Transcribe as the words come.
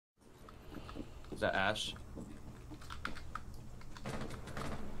Is that Ash?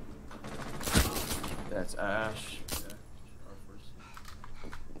 That's Ash.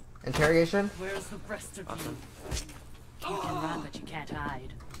 Interrogation? Where's the rest of you? You can run, but you can't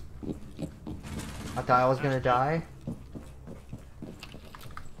hide. I thought I was gonna die.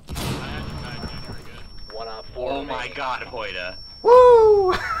 Oh my god, Hoida.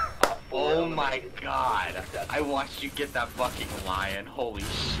 Woo! Oh my god. I watched you get that fucking lion. Holy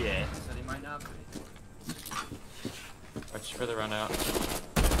shit. Said he might not be. Watch for the run out.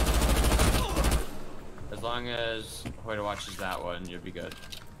 As long as Hoida watches that one, you'll be good.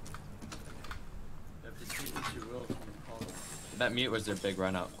 That mute was their big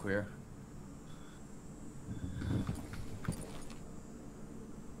run out, Queer.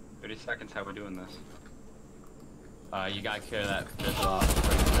 30 seconds, how we doing this? You gotta clear that fizzle off.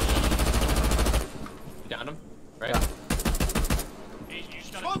 You downed him? Right? Yeah. Hey, you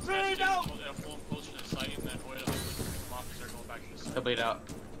just gotta pull him closer to the site and then Hoya will come off and start going back to the site. He'll bleed out.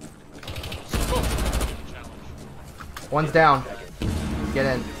 Challenge. One's down. Get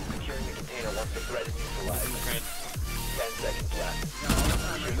in. Securing the container once the threat is neutralized. Great. 10 seconds left.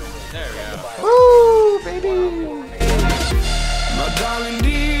 There we go. Woo, baby! My darling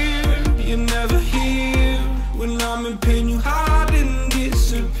dear, you're never here. When I'm in pain, you hide and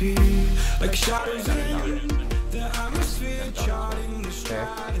disappear. Like shadows in the atmosphere, charting the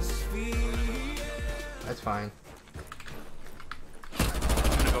stratosphere. That's fine.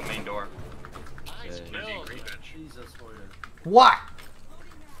 I'm gonna go main door. Nice Good. kill. Jesus, Hoida. What?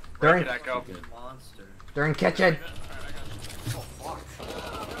 They're Where in, did that go? Monster. they're in kitchen.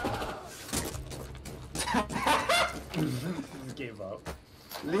 Gave up.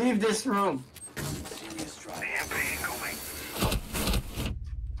 Leave this room.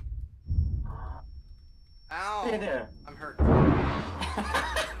 Ow. Stay there. I'm hurt.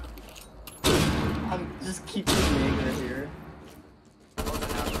 I'm just keep being it here.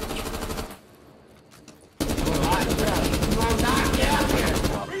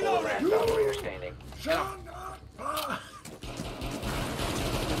 Last operator standing.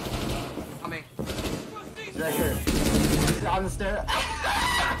 Coming. Right here. He's on the stair.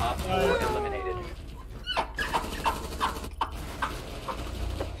 Op 4 eliminated.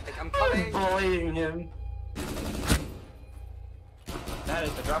 I'm coming. Bullying him. That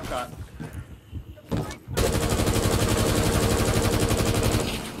is the drop shot.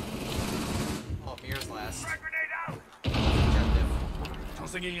 Oh, Mirror's last.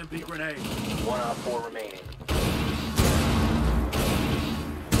 Tossing EMP grenade. One Op 4 remaining.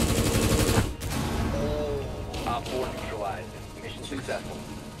 Op 4 neutralized. Mission successful.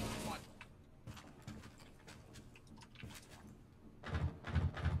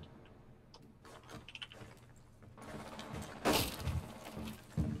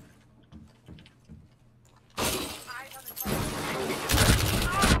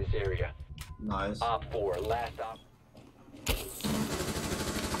 This area. Nice. Op 4, last op.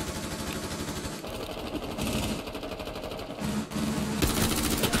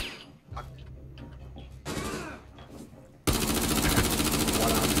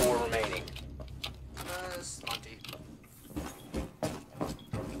 One Op 4 remaining. Monty.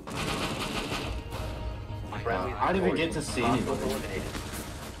 Friendly I didn't even get to see Hostiles anybody. eliminated.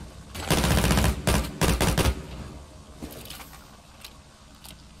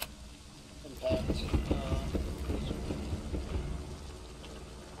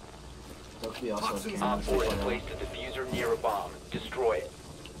 That'd be also Op 4 has placed a diffuser near a bomb. Destroy it.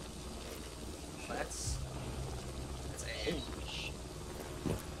 That's A.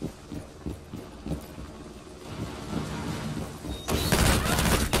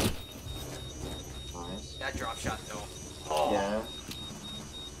 nice. That drop shot though. Yeah.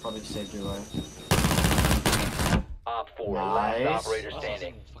 Probably saved your life. Op 4, Nice. last operator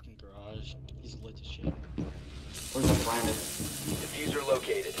standing. Fucking garage. He's lit as shit. Where's the blinded? Diffuser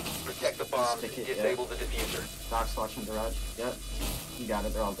located. Protect the bomb. Stick it, Disable the diffuser. Doc's watching garage. Yep. You got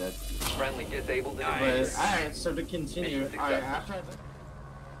it. They're all dead. Friendly disabled the But diffuser. alright, so to continue, Mission alright, successful.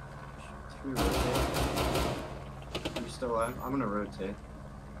 after we rotate. You still alive? I'm gonna rotate.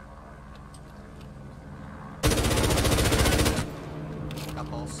 Got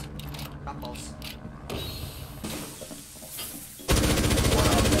pulse. Got pulse.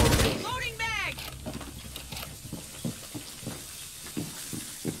 Loading bag!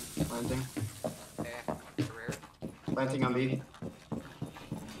 Planting. Career. Planting on B.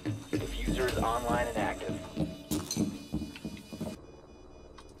 Diffuser is online and active.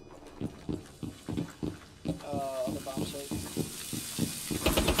 On the bomb site.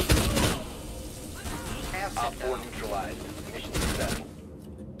 Op 4 neutralized. Mission successful.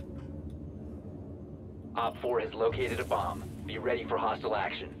 Op 4 has located a bomb. Be ready for hostile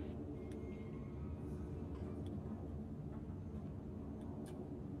action.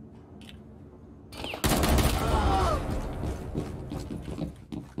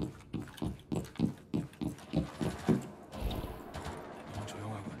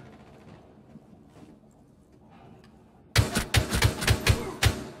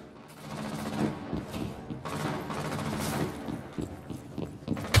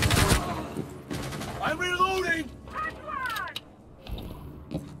 I'm reloading!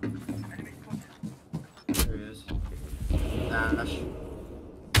 There he is. Dash.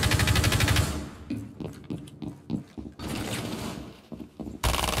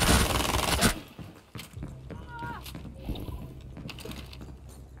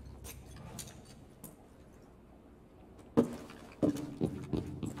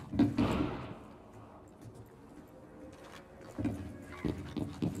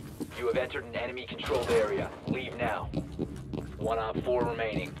 You have entered an enemy-controlled area. Leave now. 1 Op 4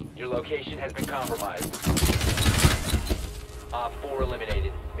 remaining. Your location has been compromised. Op 4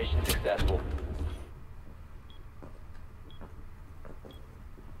 eliminated. Mission successful.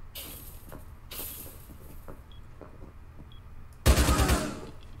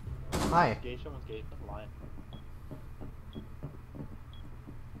 Hi. Geisha, one's Geisha, lion.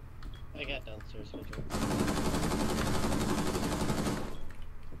 I got downstairs, schedule.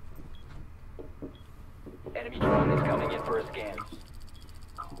 Enemy drone is coming in for a scan.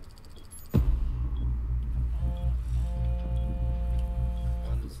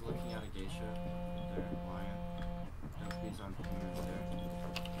 One's looking at a geisha. There, lion. He's on camera there.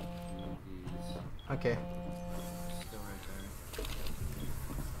 He's Okay. still right there.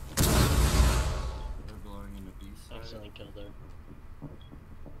 They're blowing in the beast side. Accidentally killed her.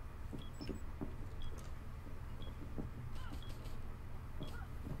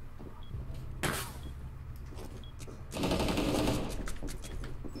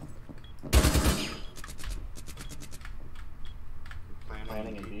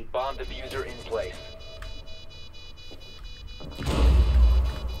 Planning in B. Bomb diffuser in place. You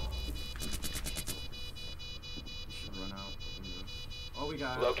should run out the window. Oh, we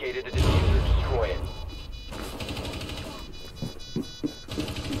got it. Located the diffuser. Destroy it.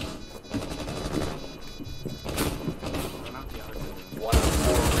 Run out the other window. 1 Op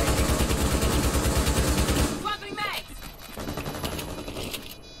 4 remaining. Swapping mags!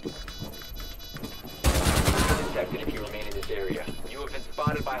 Detected if you remain in this area. You have been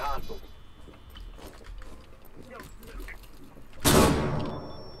spotted by hostiles.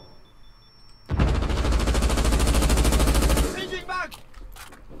 Changing back!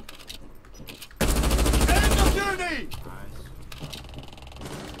 End of journey!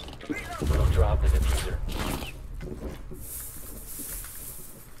 We'll drop the diffuser.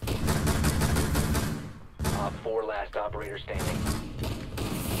 Op 4 last operator standing.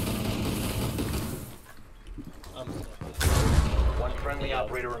 One friendly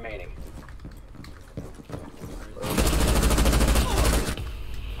operator remaining.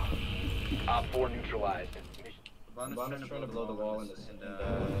 Op 4 neutralized. Bond is trying to blow the wall in the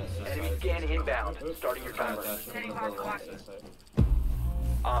Enemy scan inbound. Starting your timer. Standing by for watch.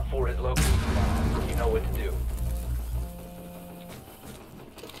 Op 4 has located the bomb. You know what to do.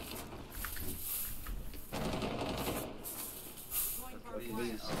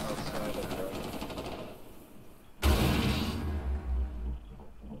 He's outside of the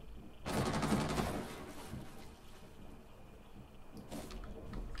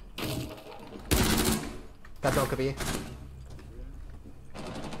Got Dokkaebi.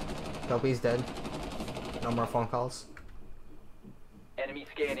 Dokkaebi's dead. No more phone calls. Enemy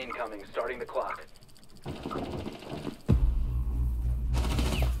scan incoming. Starting the clock.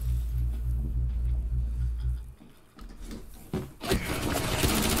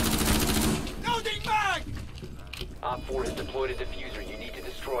 Loading mag! Op 4 has deployed a diffuser. You need to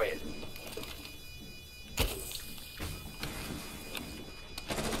destroy it.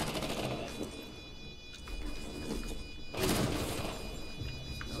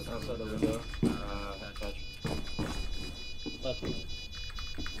 outside the window. Touch. Left me.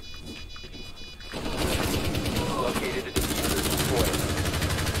 Located the diffuser. Destroy it.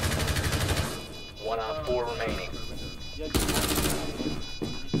 1 Op 4 remaining.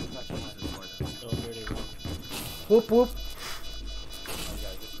 Oh, dirty one. Whoop whoop.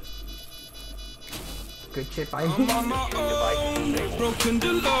 Good shit, bye. I'm on my own, broken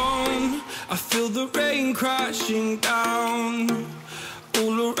alone. I feel the rain crashing down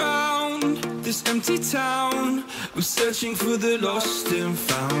all around this empty town. I'm searching for the lost and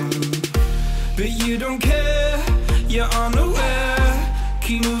found, but you don't care, you're unaware.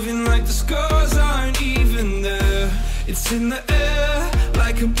 Keep moving like the scars aren't even It's in the air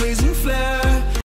like a blazing flare.